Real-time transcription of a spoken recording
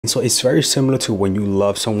So it's very similar to when you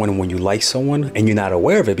love someone and when you like someone and you're not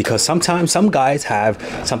aware of it, because sometimes some guys have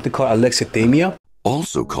something called alexithymia.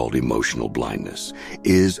 Also called emotional blindness,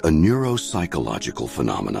 is a neuropsychological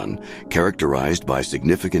phenomenon characterized by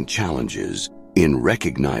significant challenges in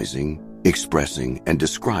recognizing, expressing, and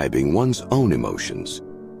describing one's own emotions.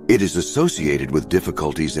 It is associated with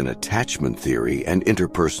difficulties in attachment theory and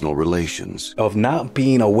interpersonal relations. Of not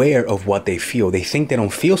being aware of what they feel. They think they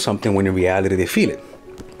don't feel something when in reality they feel it.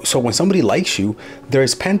 So when somebody likes you,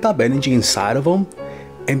 there's pent up energy inside of them,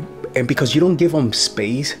 and because you don't give them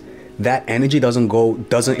space, that energy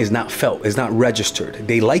is not felt, it's not registered.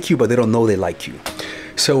 They like you, but they don't know they like you.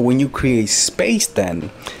 So when you create space, then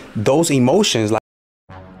those emotions, like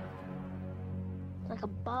a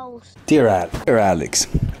boss. Dear Alex,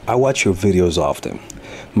 I watch your videos often.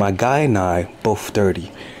 My guy and I, both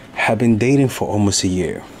 30, have been dating for almost a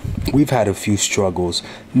year. We've had a few struggles,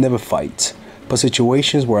 never fights, but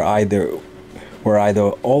situations where either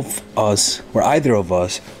of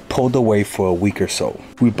us pulled away for a week or so.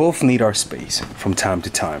 We both need our space from time to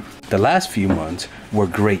time. The last few months were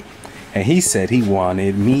great, and he said he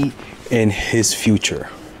wanted me in his future.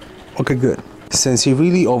 Okay, good. Since he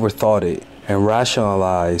really overthought it and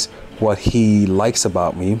rationalized what he likes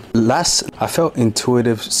about me, I felt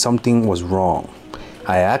intuitive something was wrong.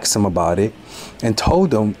 I asked him about it and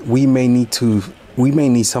told him we may need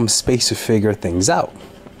some space to figure things out.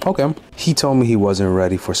 Okay. He told me he wasn't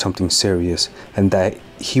ready for something serious and that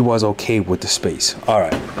he was okay with the space. All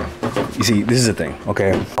right. You see, this is the thing,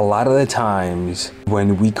 okay? A lot of the times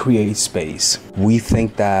when we create space, we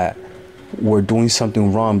think that we're doing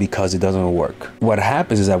something wrong because it doesn't work. What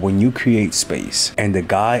happens is that when you create space and the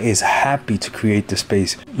guy is happy to create the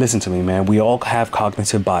space, listen to me, man, we all have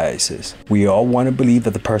cognitive biases. We all want to believe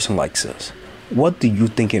that the person likes us. What do you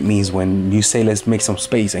think it means when you say, let's make some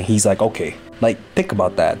space, and he's like, okay? Like, think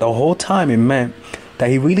about that. The whole time it meant that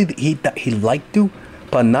he liked you,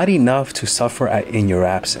 but not enough to suffer in your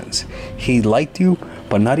absence. He liked you,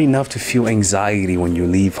 but not enough to feel anxiety when you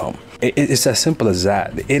leave him. It's as simple as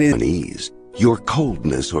that. It is Unease. Your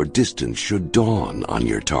coldness or distance should dawn on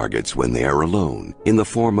your targets when they are alone, in the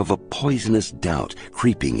form of a poisonous doubt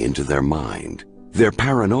creeping into their mind. Their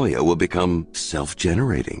paranoia will become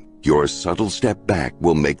self-generating. Your subtle step back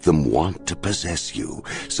will make them want to possess you,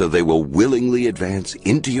 so they will willingly advance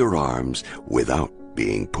into your arms without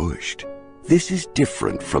being pushed. This is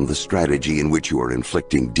different from the strategy in which you are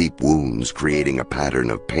inflicting deep wounds, creating a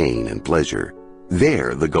pattern of pain and pleasure.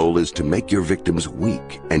 There, the goal is to make your victims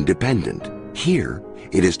weak and dependent. Here,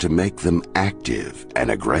 it is to make them active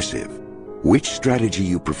and aggressive. Which strategy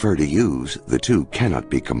you prefer to use, the two cannot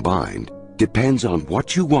be combined, depends on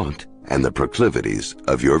what you want and the proclivities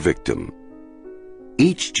of your victim.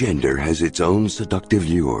 Each gender has its own seductive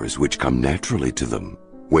lures which come naturally to them.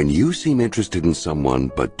 When you seem interested in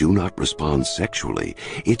someone but do not respond sexually,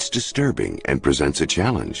 it's disturbing and presents a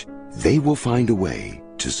challenge. They will find a way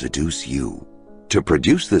to seduce you. To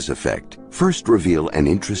produce this effect, first reveal an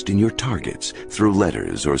interest in your targets through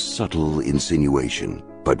letters or subtle insinuation.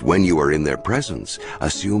 But when you are in their presence,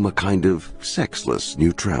 assume a kind of sexless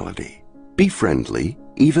neutrality. Be friendly,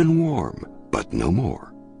 even warm, but no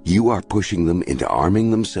more. You are pushing them into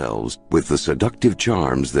arming themselves with the seductive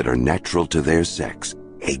charms that are natural to their sex.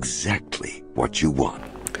 Exactly what you want.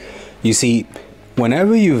 You see,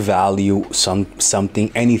 whenever you value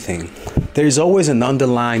something, anything, there's always an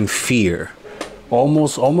underlying fear.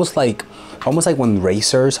 Almost like when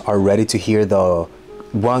racers are ready to hear the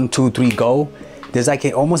 1, 2, 3 go. There's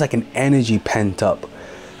almost like an energy pent up.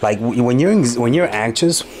 Like when you're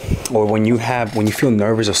anxious, or when you feel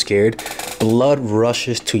nervous or scared, blood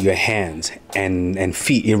rushes to your hands and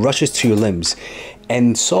feet. It rushes to your limbs,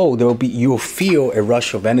 and so you'll feel a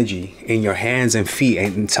rush of energy in your hands and feet,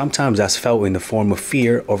 and sometimes that's felt in the form of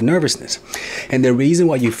fear or nervousness. And the reason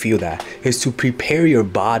why you feel that is to prepare your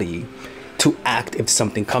body to act if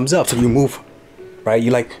something comes up. So you move, right?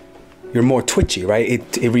 You're more twitchy, right?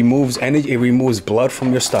 It removes energy, it removes blood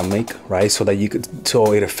from your stomach, right? So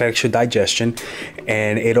it affects your digestion,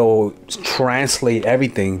 and it'll translate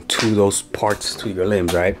everything to those parts, to your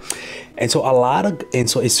limbs, right? And so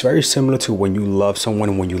it's very similar to when you love someone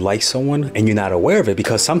and when you like someone and you're not aware of it,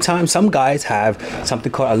 because sometimes some guys have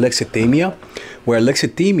something called alexithymia, where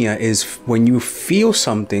alexithymia is when you feel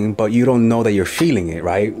something but you don't know that you're feeling it,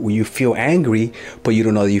 right? When you feel angry but you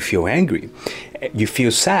don't know that you feel angry. You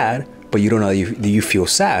feel sad but you don't know that you feel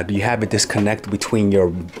sad. You have a disconnect between your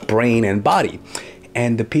brain and body.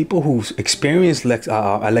 And the people who experience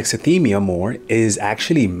alexithymia more is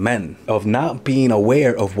actually men, of not being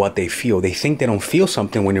aware of what they feel. They think they don't feel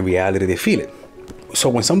something when in reality they feel it. So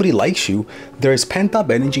when somebody likes you, there is pent up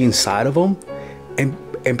energy inside of them,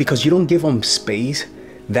 and because you don't give them space,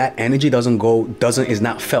 that energy is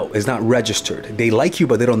not felt, it's not registered. They like you,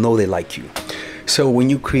 but they don't know they like you. So when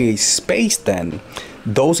you create space, then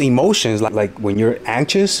those emotions, like when you're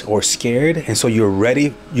anxious or scared, and so you're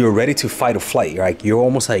ready to fight or flight, right? You're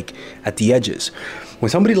almost like at the edges. When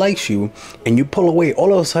somebody likes you and you pull away,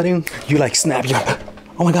 all of a sudden you like snap. You're like,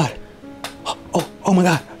 oh my God, oh my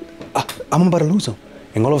God, I'm about to lose them.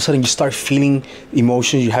 And all of a sudden you start feeling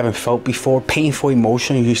emotions you haven't felt before, painful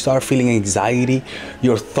emotions. You start feeling anxiety,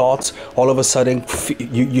 your thoughts. All of a sudden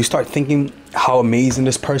you start thinking how amazing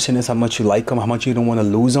this person is, how much you like them, how much you don't want to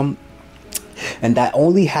lose them. And that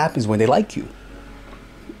only happens when they like you.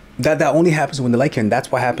 That only happens when they like you, and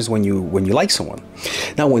that's what happens when you like someone.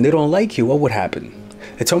 Now, when they don't like you, what would happen?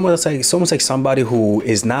 It's almost like somebody who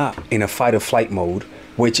is not in a fight or flight mode,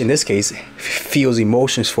 which in this case feels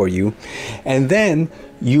emotions for you, and then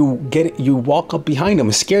you walk up behind them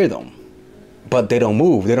and scare them, but they don't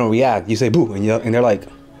move, they don't react. You say boo, and they're like,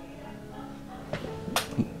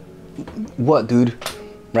 what, dude?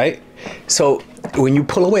 Right? So when you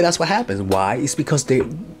pull away, that's what happens. Why? It's because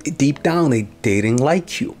deep down they didn't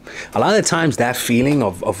like you. A lot of the times that feeling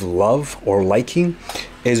of love or liking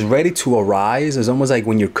is ready to arise. It's almost like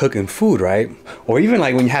when you're cooking food, right? Or even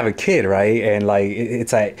like when you have a kid, right? And like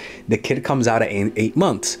it's like the kid comes out at 8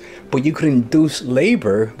 months, but you could induce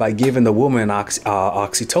labor by giving the woman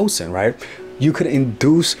oxytocin, right? You could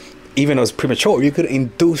induce, even though it's premature, you could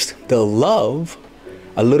induce the love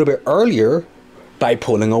a little bit earlier by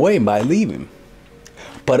pulling away, by leaving.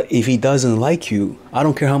 But if he doesn't like you, I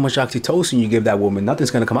don't care how much oxytocin you give that woman,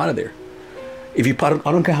 nothing's gonna come out of there. I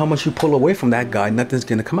don't care how much you pull away from that guy, nothing's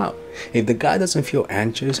gonna come out. If the guy doesn't feel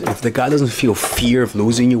anxious, if the guy doesn't feel fear of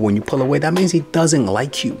losing you when you pull away, that means he doesn't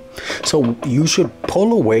like you. So you should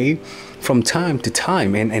pull away from time to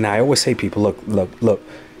time. And I always say, people, look,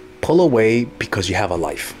 pull away because you have a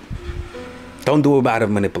life. Don't do it out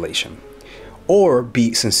of manipulation. Or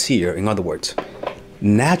be sincere. In other words,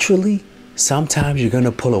 naturally, sometimes you're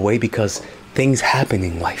gonna pull away because things happen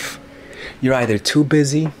in life. You're either too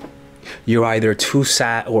busy, you're either too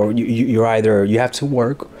sad, or you have to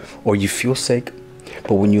work, or you feel sick.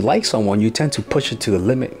 But when you like someone, you tend to push it to the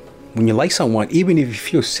limit. When you like someone, even if you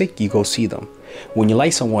feel sick, you go see them. When you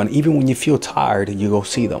like someone, even when you feel tired, you go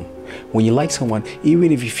see them. When you like someone,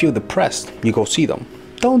 even if you feel depressed, you go see them.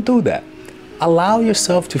 Don't do that. Allow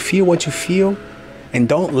yourself to feel what you feel, and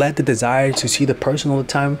don't let the desire to see the person all the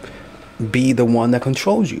time be the one that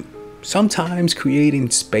controls you. Sometimes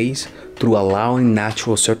creating space through allowing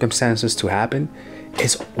natural circumstances to happen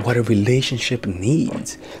is what a relationship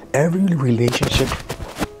needs. Every relationship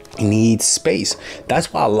needs space.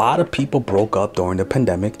 That's why a lot of people broke up during the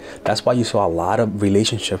pandemic. That's why you saw a lot of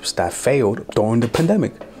relationships that failed during the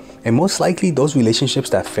pandemic. And most likely those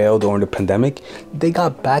relationships that failed during the pandemic, they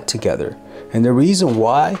got back together. And the reason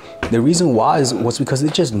why was because they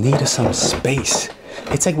just needed some space.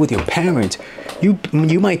 It's like with your parents. You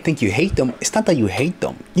might think you hate them. It's not that you hate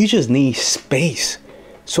them. You just need space.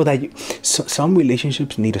 So that some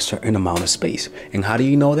relationships need a certain amount of space. And how do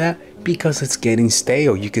you know that? Because it's getting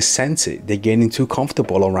stale. You can sense it. They're getting too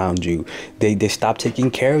comfortable around you. They stop taking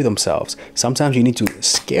care of themselves. Sometimes you need to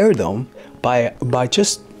scare them by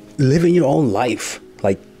just living your own life,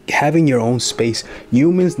 like having your own space.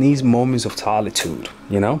 Humans need moments of solitude,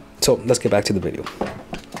 you know? So let's get back to the video.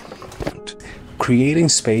 Creating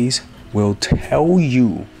space will tell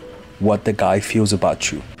you what the guy feels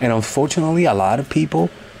about you. And unfortunately, a lot of people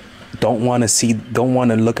don't want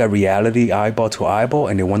to look at reality eyeball to eyeball,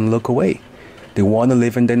 and they want to look away. They want to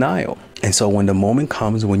live in denial. And so when the moment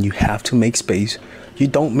comes when you have to make space, you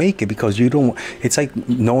don't make it because you don't. It's like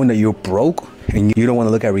knowing that you're broke and you don't want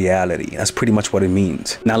to look at reality. That's pretty much what it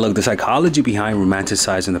means. Now look, the psychology behind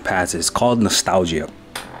romanticizing the past is called nostalgia.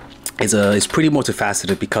 It's pretty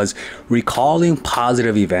multifaceted because recalling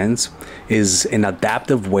positive events is an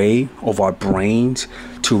adaptive way of our brains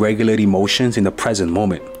to regulate emotions in the present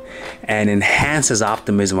moment and enhances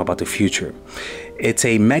optimism about the future. It's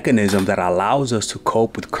a mechanism that allows us to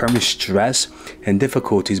cope with current stress and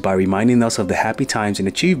difficulties by reminding us of the happy times and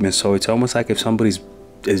achievements. So it's almost like if somebody's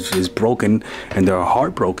is broken and they're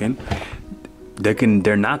heartbroken,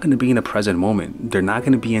 they're not going to be in the present moment. They're not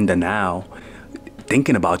going to be in the now,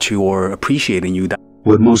 thinking about you or appreciating you.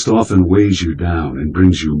 What most often weighs you down and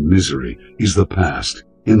brings you misery is the past,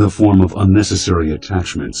 in the form of unnecessary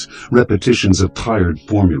attachments, repetitions of tired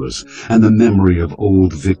formulas, and the memory of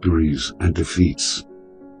old victories and defeats.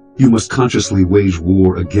 You must consciously wage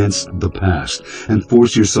war against the past and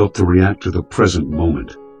force yourself to react to the present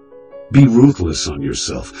moment. Be ruthless on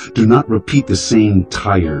yourself. Do not repeat the same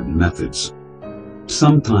tired methods.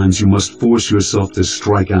 Sometimes you must force yourself to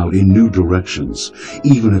strike out in new directions,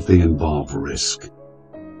 even if they involve risk.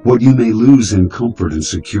 What you may lose in comfort and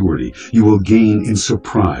security, you will gain in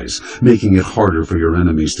surprise, making it harder for your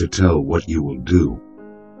enemies to tell what you will do.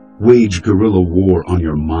 Wage guerrilla war on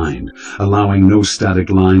your mind, allowing no static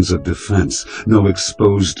lines of defense, no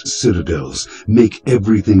exposed citadels. Make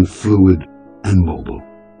everything fluid and mobile.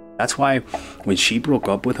 That's why when she broke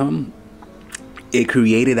up with him, it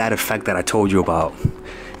created that effect that I told you about.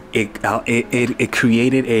 It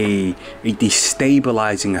created a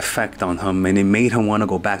destabilizing effect on him, and it made him want to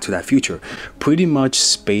go back to that future. Pretty much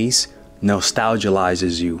space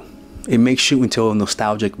nostalgizes you. It makes you into a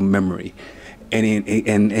nostalgic memory.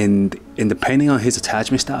 And depending on his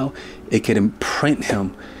attachment style, it can imprint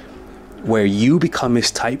him where you become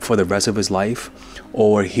his type for the rest of his life,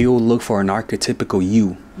 or he'll look for an archetypical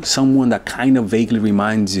you, someone that kind of vaguely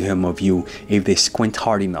reminds him of you if they squint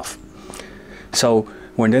hard enough. So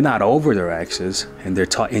when they're not over their exes and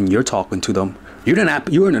you're talking to them, you're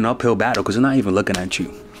in an uphill battle because they're not even looking at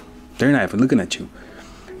you. They're not even looking at you.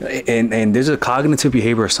 And there's a cognitive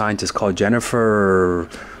behavioral scientist called Jennifer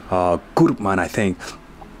Gutman, I think.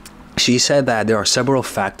 She said that there are several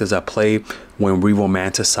factors at play when we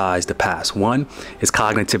romanticize the past. One is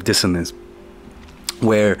cognitive dissonance,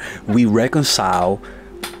 where we reconcile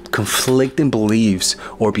conflicting beliefs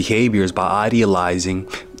or behaviors by idealizing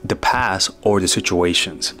the past or the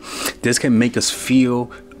situations. This can make us feel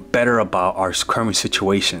better about our current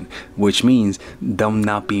situation, which means them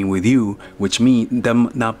not being with you, which means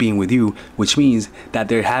that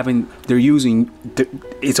they're using,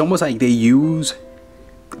 it's almost like they use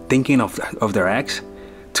thinking of their ex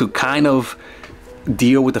to kind of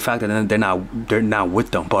deal with the fact that they're not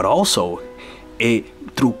with them. But also,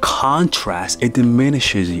 through contrast, it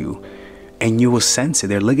diminishes you, and you will sense it.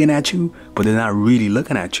 They're looking at you, but they're not really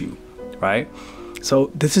looking at you, right?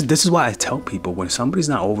 So this is why I tell people, when somebody's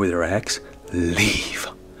not over their ex, leave.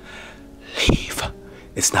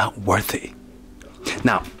 It's not worth it.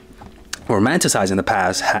 Now, romanticizing the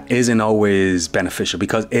past isn't always beneficial,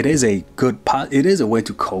 because it is a way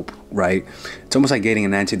to cope, right? It's almost like getting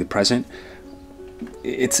an antidepressant.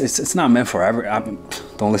 It's not meant forever.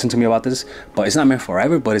 Don't listen to me about this, but it's not meant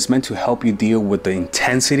forever, but it's meant to help you deal with the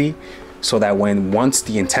intensity, so that once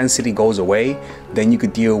the intensity goes away, then you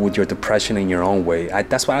could deal with your depression in your own way.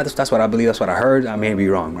 That's what I believe. That's what I heard. I may be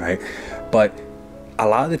wrong, right? But a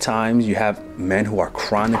lot of the times you have men who are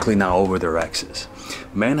chronically not over their exes.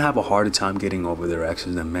 Men have a harder time getting over their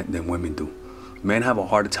exes than women do. Men have a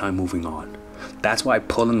harder time moving on. That's why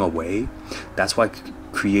pulling away, that's why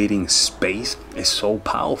creating space is so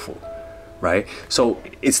powerful, right? So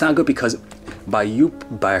it's not good, because by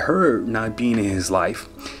her not being in his life,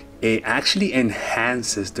 it actually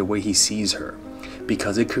enhances the way he sees her,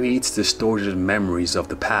 because it creates distorted memories of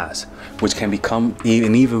the past, which can become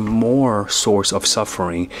an even more source of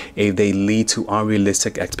suffering if they lead to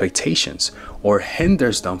unrealistic expectations or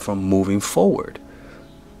hinders them from moving forward.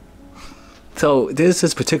 So this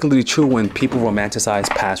is particularly true when people romanticize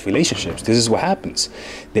past relationships. This is what happens.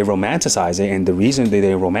 They romanticize it, and the reason they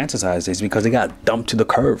romanticize it is because they got dumped to the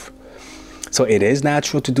curb. So it is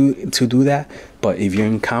natural to do that, but if you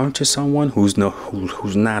encounter someone who's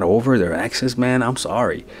not over their exes, man, I'm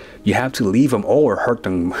sorry. You have to leave them, or hurt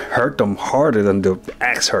them harder than the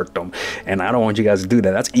ex hurt them. And I don't want you guys to do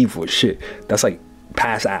that. That's evil shit. That's like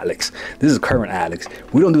past Alex. This is current Alex.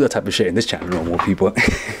 We don't do that type of shit in this channel no more, people.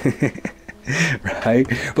 Right?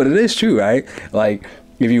 But it is true, right? Like,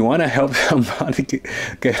 if you want to help somebody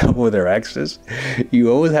get up with their exes,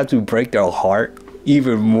 you always have to break their heart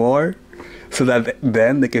even more, so that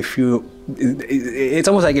then they can feel. It's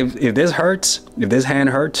almost like if this hurts, if this hand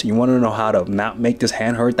hurts, you want to know how to not make this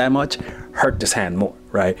hand hurt that much, hurt this hand more,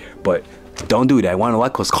 right? But don't do that. Why?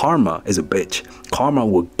 Because karma is a bitch. Karma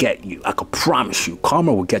will get you. I can promise you,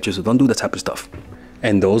 karma will get you. So don't do that type of stuff.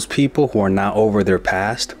 And those people who are not over their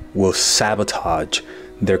past will sabotage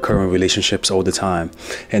their current relationships all the time.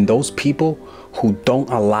 And those people who don't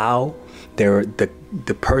allow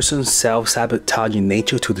the person's self-sabotaging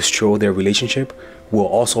nature to destroy their relationship will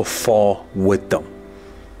also fall with them.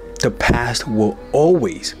 The past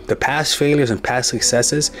failures and past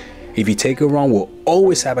successes, if you take it wrong, will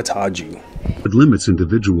always sabotage you. What limits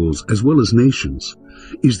individuals as well as nations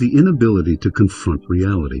is the inability to confront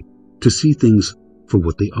reality, to see things for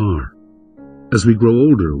what they are. As we grow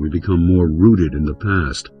older, we become more rooted in the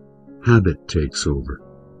past. Habit takes over.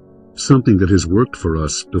 Something that has worked for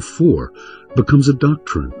us before becomes a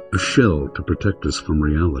doctrine, a shell to protect us from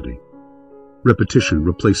reality. Repetition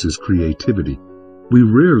replaces creativity. We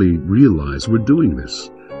rarely realize we're doing this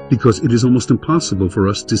because it is almost impossible for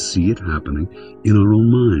us to see it happening in our own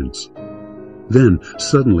minds. Then,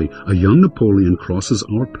 suddenly, a young Napoleon crosses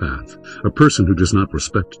our path, a person who does not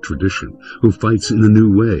respect tradition, who fights in a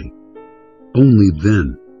new way. Only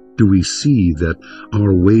then do we see that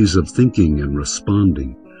our ways of thinking and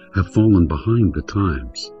responding have fallen behind the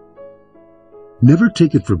times. Never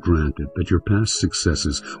take it for granted that your past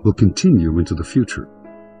successes will continue into the future.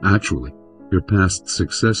 Actually, your past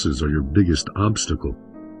successes are your biggest obstacle.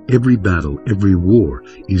 Every battle, every war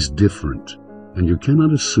is different, and you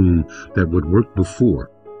cannot assume that what worked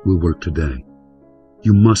before will work today.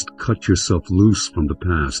 You must cut yourself loose from the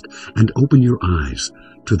past and open your eyes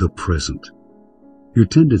to the present. Your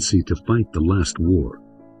tendency to fight the last war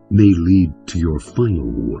may lead to your final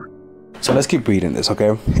war. So let's keep reading this,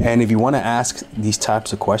 okay? And if you want to ask these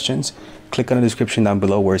types of questions, click on the description down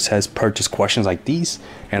below where it says purchase questions like these,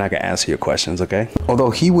 and I can answer your questions, okay?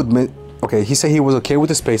 Although he would he said he was okay with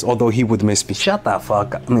the space, although he would miss me. Shut the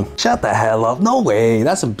fuck up. Shut the hell up. No way.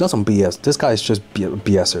 That's some BS. This guy's just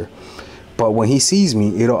BSer. But when he sees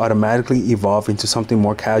me, it'll automatically evolve into something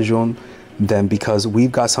more casual than because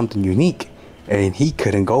we've got something unique and he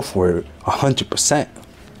couldn't go for it 100%.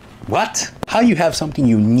 What? How you have something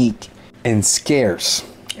unique and scarce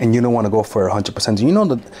and you don't want to go for it 100%? Do you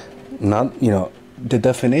know the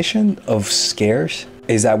definition of scarce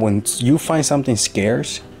is that when you find something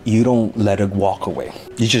scarce, you don't let it walk away.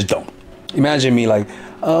 You just don't. Imagine me like,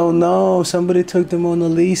 oh no, somebody took the Mona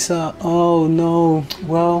Lisa. Oh no,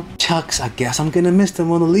 well, Chucks, I guess I'm gonna miss the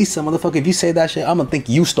Mona Lisa. Motherfucker, if you say that shit, I'm gonna think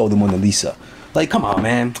you stole the Mona Lisa. Like, come on,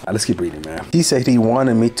 man. All right, let's keep reading, man. He said he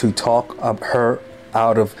wanted me to talk her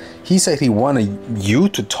out of, he said he wanted you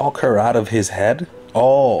to talk her out of his head.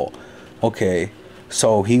 Oh, okay.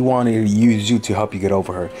 So he wanted to use you to help you get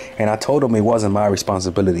over her. And I told him it wasn't my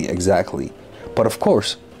responsibility, exactly. But of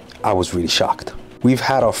course, I was really shocked. We've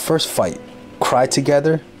had our first fight, cried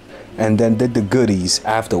together, and then did the goodies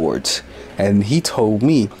afterwards. And he told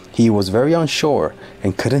me he was very unsure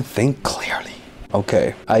and couldn't think clearly.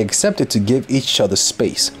 Okay, I accepted to give each other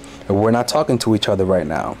space, and we're not talking to each other right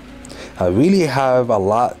now. I really have a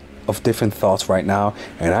lot of different thoughts right now,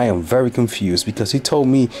 and I am very confused because he told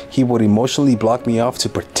me he would emotionally block me off to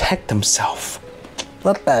protect himself.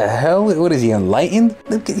 What the hell? What is he, enlightened?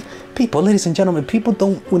 People, ladies and gentlemen, people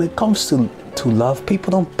don't, when it comes to love,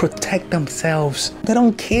 people don't protect themselves. They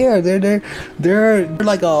don't care. They're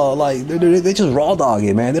like they just raw dog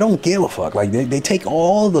it, man. They don't give a fuck. Like they take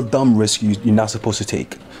all the dumb risks you're not supposed to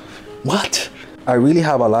take. What? I really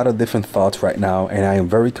have a lot of different thoughts right now, and I am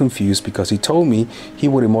very confused because he told me he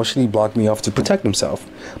would emotionally block me off to protect himself.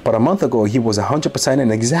 But a month ago, he was 100%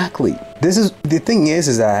 and exactly. This is, the thing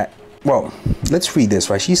is that, well, let's read this,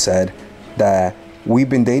 right? She said that we've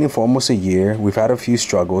been dating for almost a year. We've had a few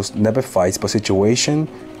struggles, never fights, but situations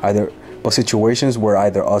where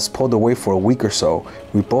either us pulled away for a week or so.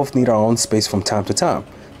 We both need our own space from time to time.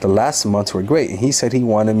 The last months were great, and he said he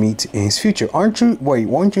wanted me in his future. Weren't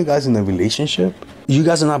you guys in a relationship? You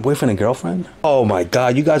guys are not boyfriend and girlfriend? Oh my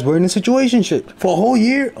God, you guys were in a situationship for a whole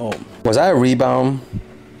year? Oh, was I a rebound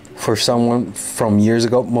for someone from years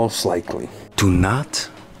ago? Most likely. Do not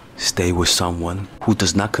stay with someone who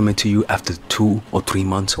does not commit to you after 2 or 3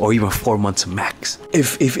 months or even 4 months max.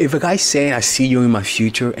 If a guy's saying I see you in my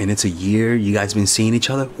future and it's a year you guys been seeing each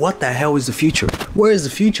other, what the hell is the future? Where is the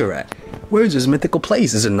future at? Where is this mythical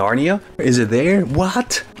place? Is it Narnia? Is it there?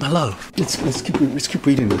 What? My love. Let's keep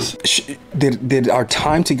reading this. Did our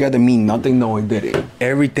time together mean nothing? No, it didn't.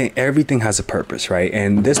 Everything has a purpose, right?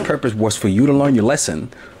 And this purpose was for you to learn your lesson,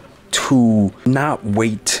 to not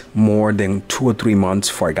wait more than 2 or 3 months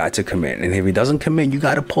for a guy to commit. And if he doesn't commit, you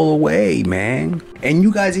gotta pull away, man. And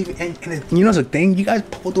you guys even, and you know the thing, you guys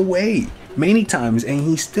pulled away many times and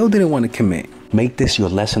he still didn't want to commit. Make this your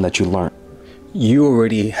lesson that you learned. You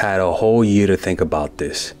already had a whole year to think about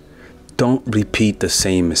this. Don't repeat the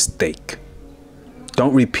same mistake.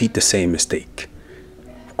 Don't repeat the same mistake.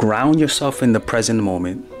 Ground yourself in the present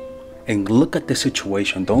moment and look at the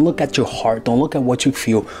situation. Don't look at your heart. Don't look at what you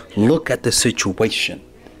feel. Look at the situation.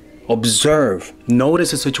 Observe.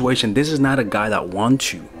 Notice the situation. This is not a guy that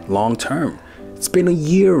wants you long term. It's been a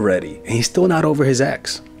year already and he's still not over his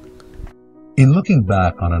ex. In looking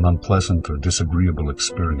back on an unpleasant or disagreeable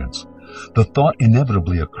experience, the thought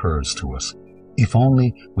inevitably occurs to us, if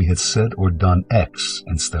only we had said or done X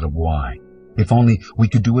instead of Y. If only we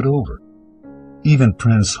could do it over. Even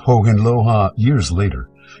Prince Hohenlohe, years later,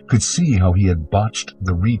 could see how he had botched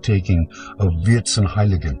the retaking of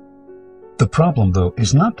Vierzehnheiligen. The problem, though,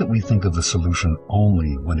 is not that we think of the solution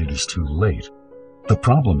only when it is too late. The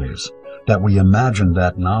problem is that we imagine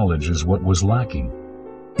that knowledge is what was lacking.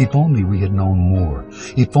 If only we had known more.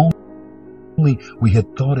 If only we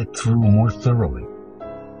had thought it through more thoroughly.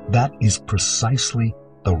 That is precisely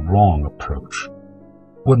the wrong approach.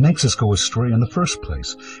 What makes us go astray in the first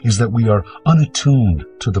place is that we are unattuned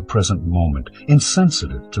to the present moment,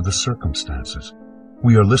 insensitive to the circumstances.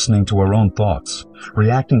 We are listening to our own thoughts,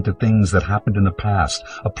 reacting to things that happened in the past,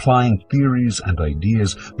 applying theories and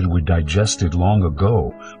ideas that were digested long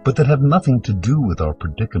ago, but that have nothing to do with our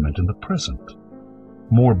predicament in the present.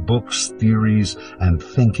 More books, theories, and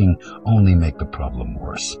thinking only make the problem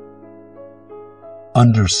worse.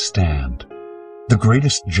 Understand. The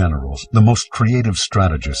greatest generals, the most creative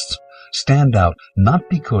strategists, stand out not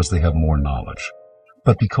because they have more knowledge,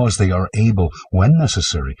 but because they are able, when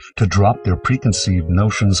necessary, to drop their preconceived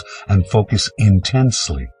notions and focus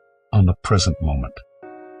intensely on the present moment.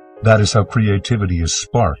 That is how creativity is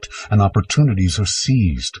sparked and opportunities are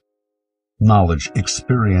seized. Knowledge,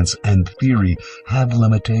 experience, and theory have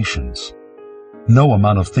limitations. No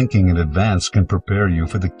amount of thinking in advance can prepare you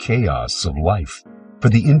for the chaos of life, for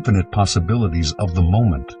the infinite possibilities of the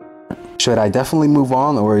moment. Should I definitely move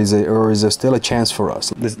on, or is there still a chance for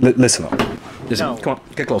us? Listen up. Listen, No. come on,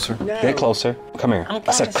 get closer. No. Get closer. Come here. I'm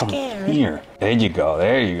I said, kinda come scared. here. There you go.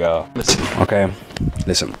 There you go. Listen. Okay.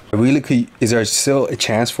 Listen. Is there still a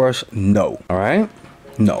chance for us? No. All right.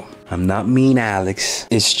 No. I'm not mean, Alex.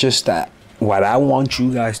 It's just that what I want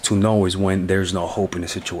you guys to know is when there's no hope in the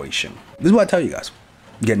situation. This is what I tell you guys.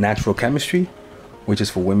 Get natural chemistry, which is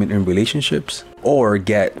for women in relationships, or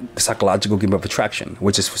get the psychological game of attraction,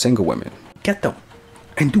 which is for single women. Get them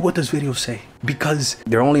and do what those videos say, because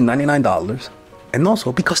they're only $99, and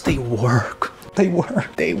also because they work. They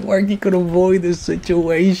work. You could avoid this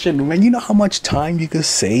situation, man. You know how much time you could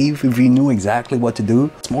save if you knew exactly what to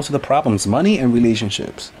do? It's most of the problems, money and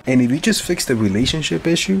relationships. And if you just fix the relationship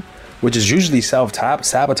issue, which is usually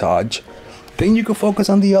self-sabotage, then you can focus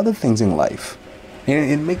on the other things in life.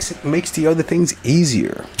 And it makes the other things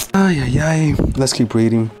easier. Let's keep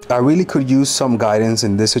reading. I really could use some guidance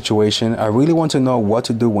in this situation. I really want to know what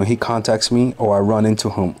to do when he contacts me or I run into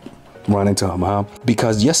him, huh?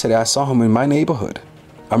 Because yesterday I saw him in my neighborhood.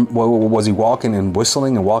 Was he walking and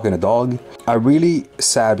whistling and walking a dog? I'm really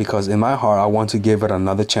sad because in my heart I want to give it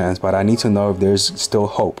another chance, but I need to know if there's still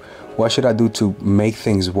hope. What should I do to make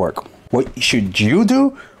things work? What should you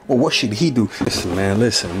do? Or what should he do? Listen, man,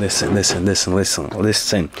 listen.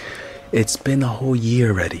 It's been a whole year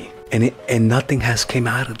already, and nothing has came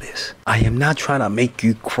out of this. I am not trying to make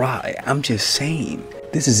you cry. I'm just saying,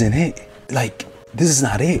 this isn't it. Like, this is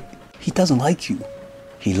not it. He doesn't like you.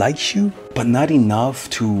 He likes you, but not enough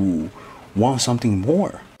to want something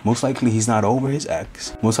more. Most likely he's not over his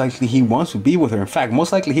ex. Most likely he wants to be with her. In fact,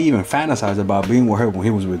 most likely he even fantasized about being with her when he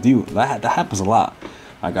was with you. That happens a lot.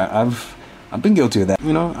 Like I've been guilty of that.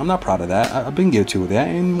 You know, I'm not proud of that. I've been guilty of that,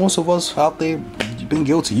 and most of us out there, you've been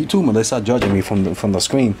guilty. You too, Melissa, judging me from the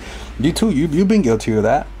screen. You too, you've been guilty of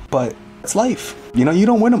that. But it's life. You know, you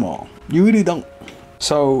don't win them all. You really don't.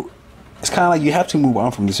 So it's kind of like you have to move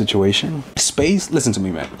on from the situation. Space, listen to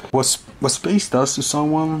me, man. What space does to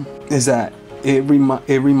someone is that it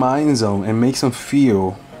reminds them and makes them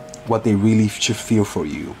feel what they really should feel for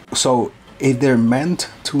you. So if they're meant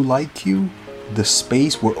to like you, the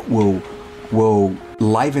space will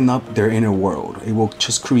liven up their inner world. It will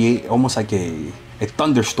just create almost like a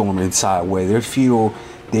thunderstorm inside where they feel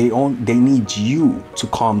they need you to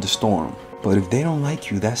calm the storm. But if they don't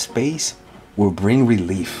like you, that space will bring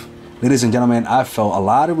relief. Ladies and gentlemen, I felt a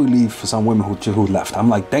lot of relief for some women who left. I'm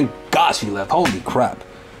like, thank God she left. Holy crap.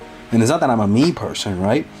 And it's not that I'm a mean person,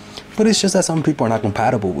 right? But it's just that some people are not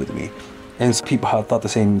compatible with me. And some people have thought the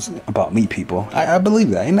same about me, people. I believe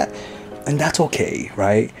that. And that's okay,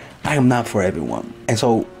 right? I am not for everyone. And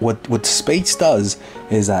so what space does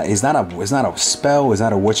is that it's not a spell, it's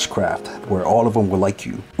not a witchcraft where all of them will like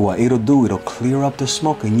you. What it'll do, it'll clear up the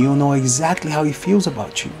smoke and you'll know exactly how he feels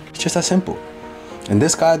about you. It's just that simple. And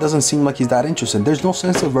this guy doesn't seem like he's that interested. There's no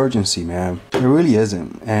sense of urgency, man. It really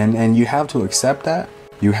isn't. And you have to accept that.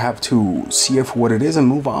 You have to see it for what it is and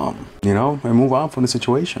move on, you know, and move on from the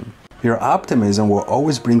situation. Your optimism will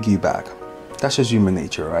always bring you back. That's just human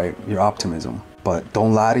nature, right? Your optimism. But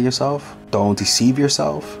don't lie to yourself. Don't deceive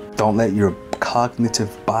yourself. Don't let your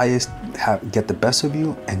cognitive bias get the best of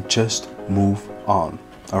you, and just move on.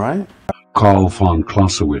 All right? Karl von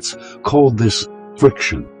Clausewitz called this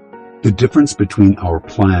friction, the difference between our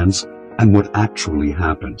plans and what actually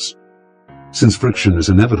happens. Since friction is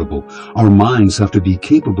inevitable, our minds have to be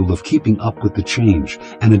capable of keeping up with the change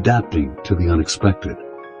and adapting to the unexpected.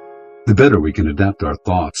 The better we can adapt our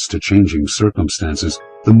thoughts to changing circumstances,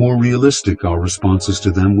 the more realistic our responses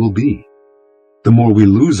to them will be. The The more we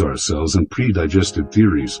lose ourselves in pre-digested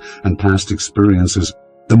theories and past experiences,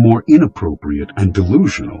 the more inappropriate and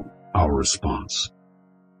delusional our response.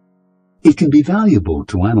 It can be valuable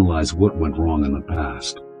to analyze what went wrong in the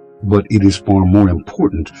past, but it is far more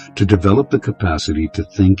important to develop the capacity to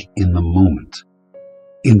think in the moment.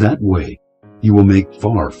 In that way, you will make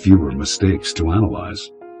far fewer mistakes to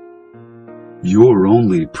analyze. Your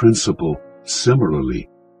only principle, similarly,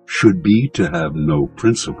 should be to have no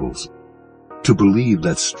principles. To believe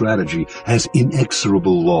that strategy has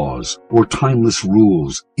inexorable laws or timeless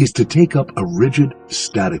rules is to take up a rigid,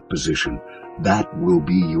 static position. That will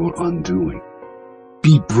be your undoing.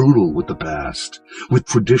 Be brutal with the past, with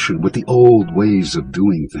tradition, with the old ways of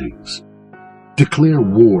doing things. Declare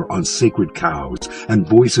war on sacred cows and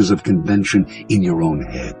voices of convention in your own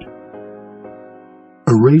head.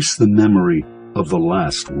 Erase the memory of the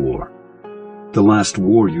last war. The last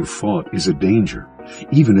war you fought is a danger,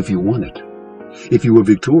 even if you won it. If you are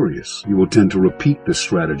victorious, you will tend to repeat the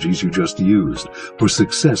strategies you just used, for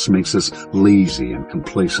success makes us lazy and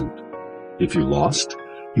complacent. If you lost,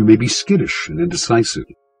 you may be skittish and indecisive.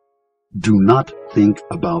 Do not think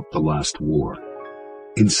about the last war.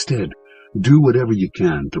 Instead, do whatever you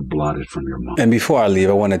can to blot it from your mind. And before I leave,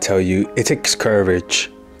 I want to tell you, it takes courage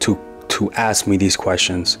to ask me these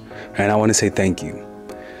questions. And I want to say thank you.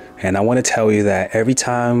 And I want to tell you that every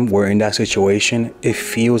time we're in that situation, it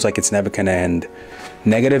feels like it's never going to end.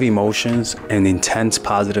 Negative emotions and intense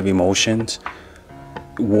positive emotions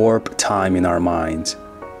warp time in our minds.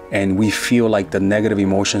 And we feel like the negative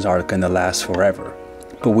emotions are going to last forever.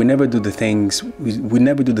 But we never do the things, we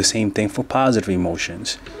never do the same thing for positive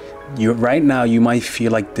emotions. Right now, you might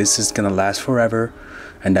feel like this is going to last forever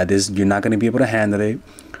and that you're not going to be able to handle it.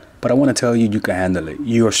 But I want to tell you, you can handle it.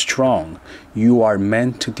 You are strong. You are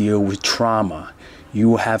meant to deal with trauma.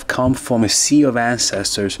 You have come from a sea of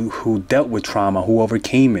ancestors who dealt with trauma, who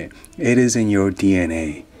overcame it. It is in your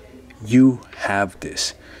DNA. You have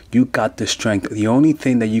this. You got the strength. The only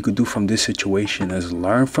thing that you could do from this situation is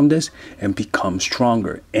learn from this and become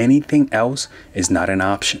stronger. Anything else is not an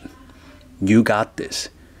option. You got this.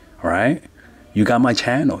 All right? You got my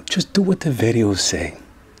channel. Just do what the videos say.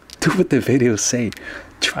 Do what the videos say.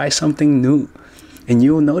 Try something new. And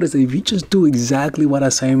you'll notice that if you just do exactly what I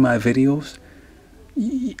say in my videos,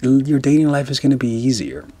 your dating life is going to be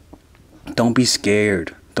easier. Don't be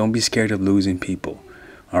scared. Don't be scared of losing people.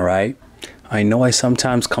 All right? I know I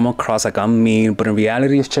sometimes come across like I'm mean, but in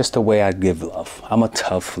reality, it's just the way I give love. I'm a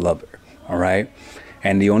tough lover. All right?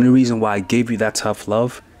 And the only reason why I gave you that tough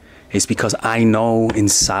love is because I know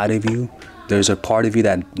inside of you, there's a part of you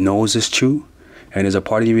that knows it's true. And there's a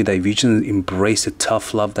part of you that if you just embrace the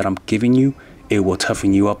tough love that I'm giving you, it will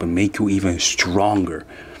toughen you up and make you even stronger.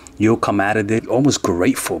 You'll come out of it almost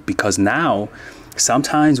grateful, because now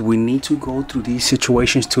sometimes we need to go through these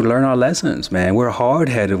situations to learn our lessons, man. We're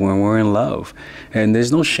hard-headed when we're in love. And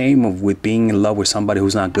there's no shame with being in love with somebody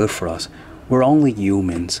who's not good for us. We're only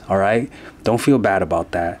humans, all right? Don't feel bad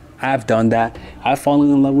about that. I've done that. I've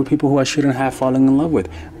fallen in love with people who I shouldn't have fallen in love with.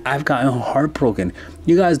 I've gotten heartbroken.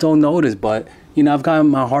 You guys don't know this, but you know, I've gotten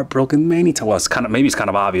my heart broken many times. Well, maybe it's kind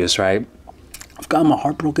of obvious, right? I've gotten my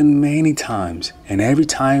heart broken many times. And every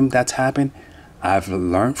time that's happened, I've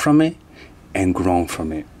learned from it and grown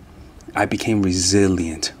from it. I became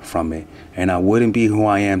resilient from it. And I wouldn't be who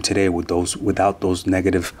I am today without those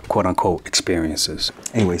negative, quote unquote, experiences.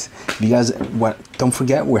 Anyways, you guys, don't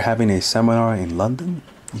forget, we're having a seminar in London.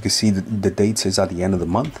 You can see the dates is at the end of the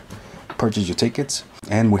month. Purchase your tickets.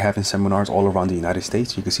 And we're having seminars all around the United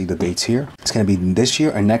States. You can see the dates here. It's going to be this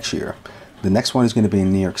year and next year. The next one is going to be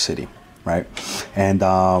in New York City, right? And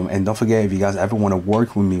don't forget, if you guys ever want to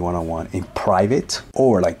work with me one-on-one in private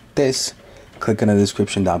or like this, click in the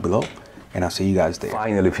description down below, and I'll see you guys there.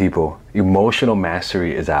 Finally, people, Emotional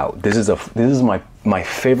Mastery is out. This is my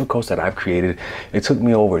favorite course that I've created. It took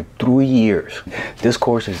me over 3 years. This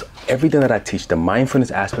course is everything that I teach. The mindfulness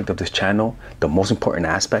aspect of this channel, the most important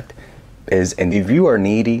aspect is, and if you are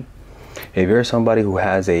needy, if you're somebody who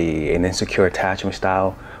has an insecure attachment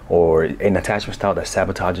style or an attachment style that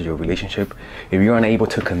sabotages your relationship, if you're unable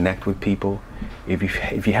to connect with people,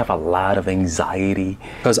 if you have a lot of anxiety,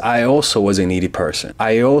 because I also was a needy person.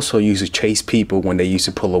 I also used to chase people when they used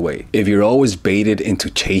to pull away. If you're always baited into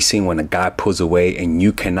chasing when a guy pulls away and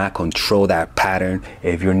you cannot control that pattern,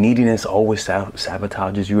 if your neediness always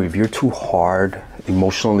sabotages you, if you're too hard,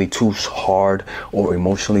 emotionally too hard or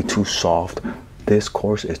emotionally too soft, this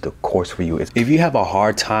course is the course for you. If you have a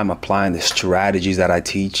hard time applying the strategies that I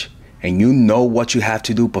teach and you know what you have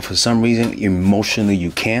to do, but for some reason emotionally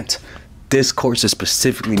you can't, This course is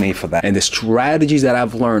specifically made for that. And the strategies that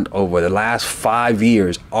I've learned over the last 5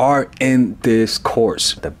 years are in this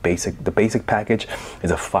course. The basic package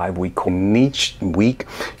is a 5-week course. In each week,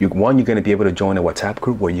 you're gonna be able to join a WhatsApp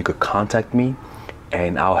group where you could contact me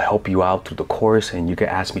and I'll help you out through the course, and you can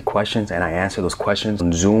ask me questions and I answer those questions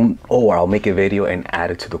on Zoom, or I'll make a video and add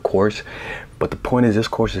it to the course. But the point is, this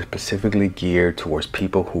course is specifically geared towards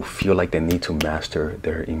people who feel like they need to master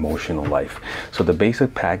their emotional life. So the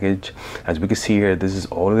basic package, as we can see here, this is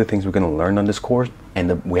all of the things we're going to learn on this course.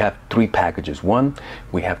 And we have 3 packages. One,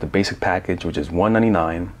 we have the basic package, which is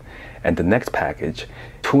 $199. And the next package,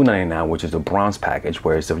 $299, which is the bronze package,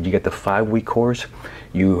 where you get the 5-week course,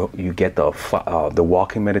 you get the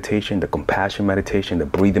walking meditation, the compassion meditation, the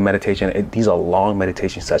breathing meditation. These are long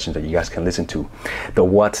meditation sessions that you guys can listen to. The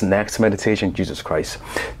what's next meditation, Jesus Christ.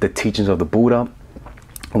 The teachings of the Buddha,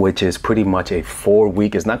 which is pretty much a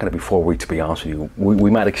 4-week. It's not going to be 4 weeks, to be honest with you. We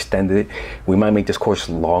might extend it. We might make this course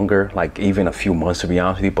longer, like even a few months, to be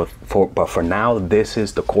honest with you. But for now, this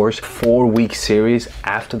is the course. 4-week series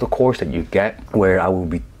after the course that you get, where I will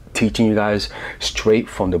be teaching you guys straight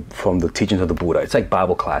from the teachings of the Buddha. It's like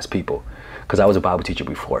Bible class, people, because I was a Bible teacher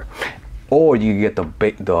before. Or you get the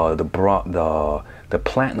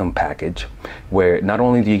platinum package, where not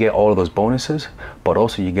only do you get all of those bonuses, but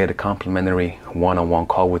also you get a complimentary one-on-one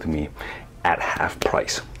call with me at half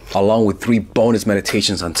price, along with 3 bonus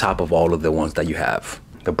meditations on top of all of the ones that you have.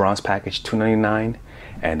 The bronze package, $299,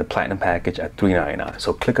 and the platinum package at $399.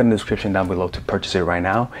 So click on the description down below to purchase it right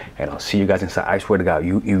now, and I'll see you guys inside. I swear to God,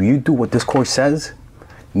 you do what this course says,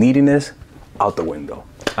 neediness out the window.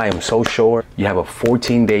 I am so sure. You have a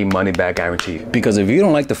 14-day money back guarantee. Because if you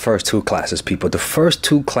don't like the first 2 classes, people, the first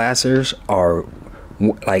 2 classes are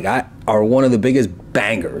one of the biggest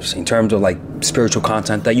bangers in terms of like spiritual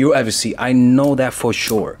content that you'll ever see. I know that for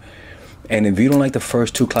sure. And if you don't like the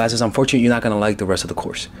first 2 classes, unfortunately, you're not gonna like the rest of the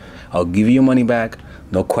course. I'll give you your money back,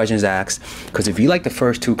 no questions asked. Because if you like the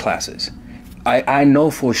first 2 classes, I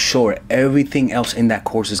know for sure everything else in that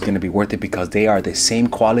course is going to be worth it, because they are the same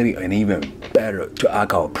quality and even better. I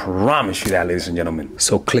can promise you that, ladies and gentlemen.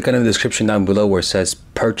 So click on the description down below where it says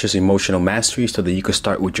purchase emotional mastery, so that you can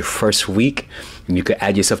start with your first week and you can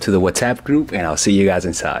add yourself to the WhatsApp group, and I'll see you guys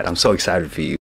inside. I'm so excited for you.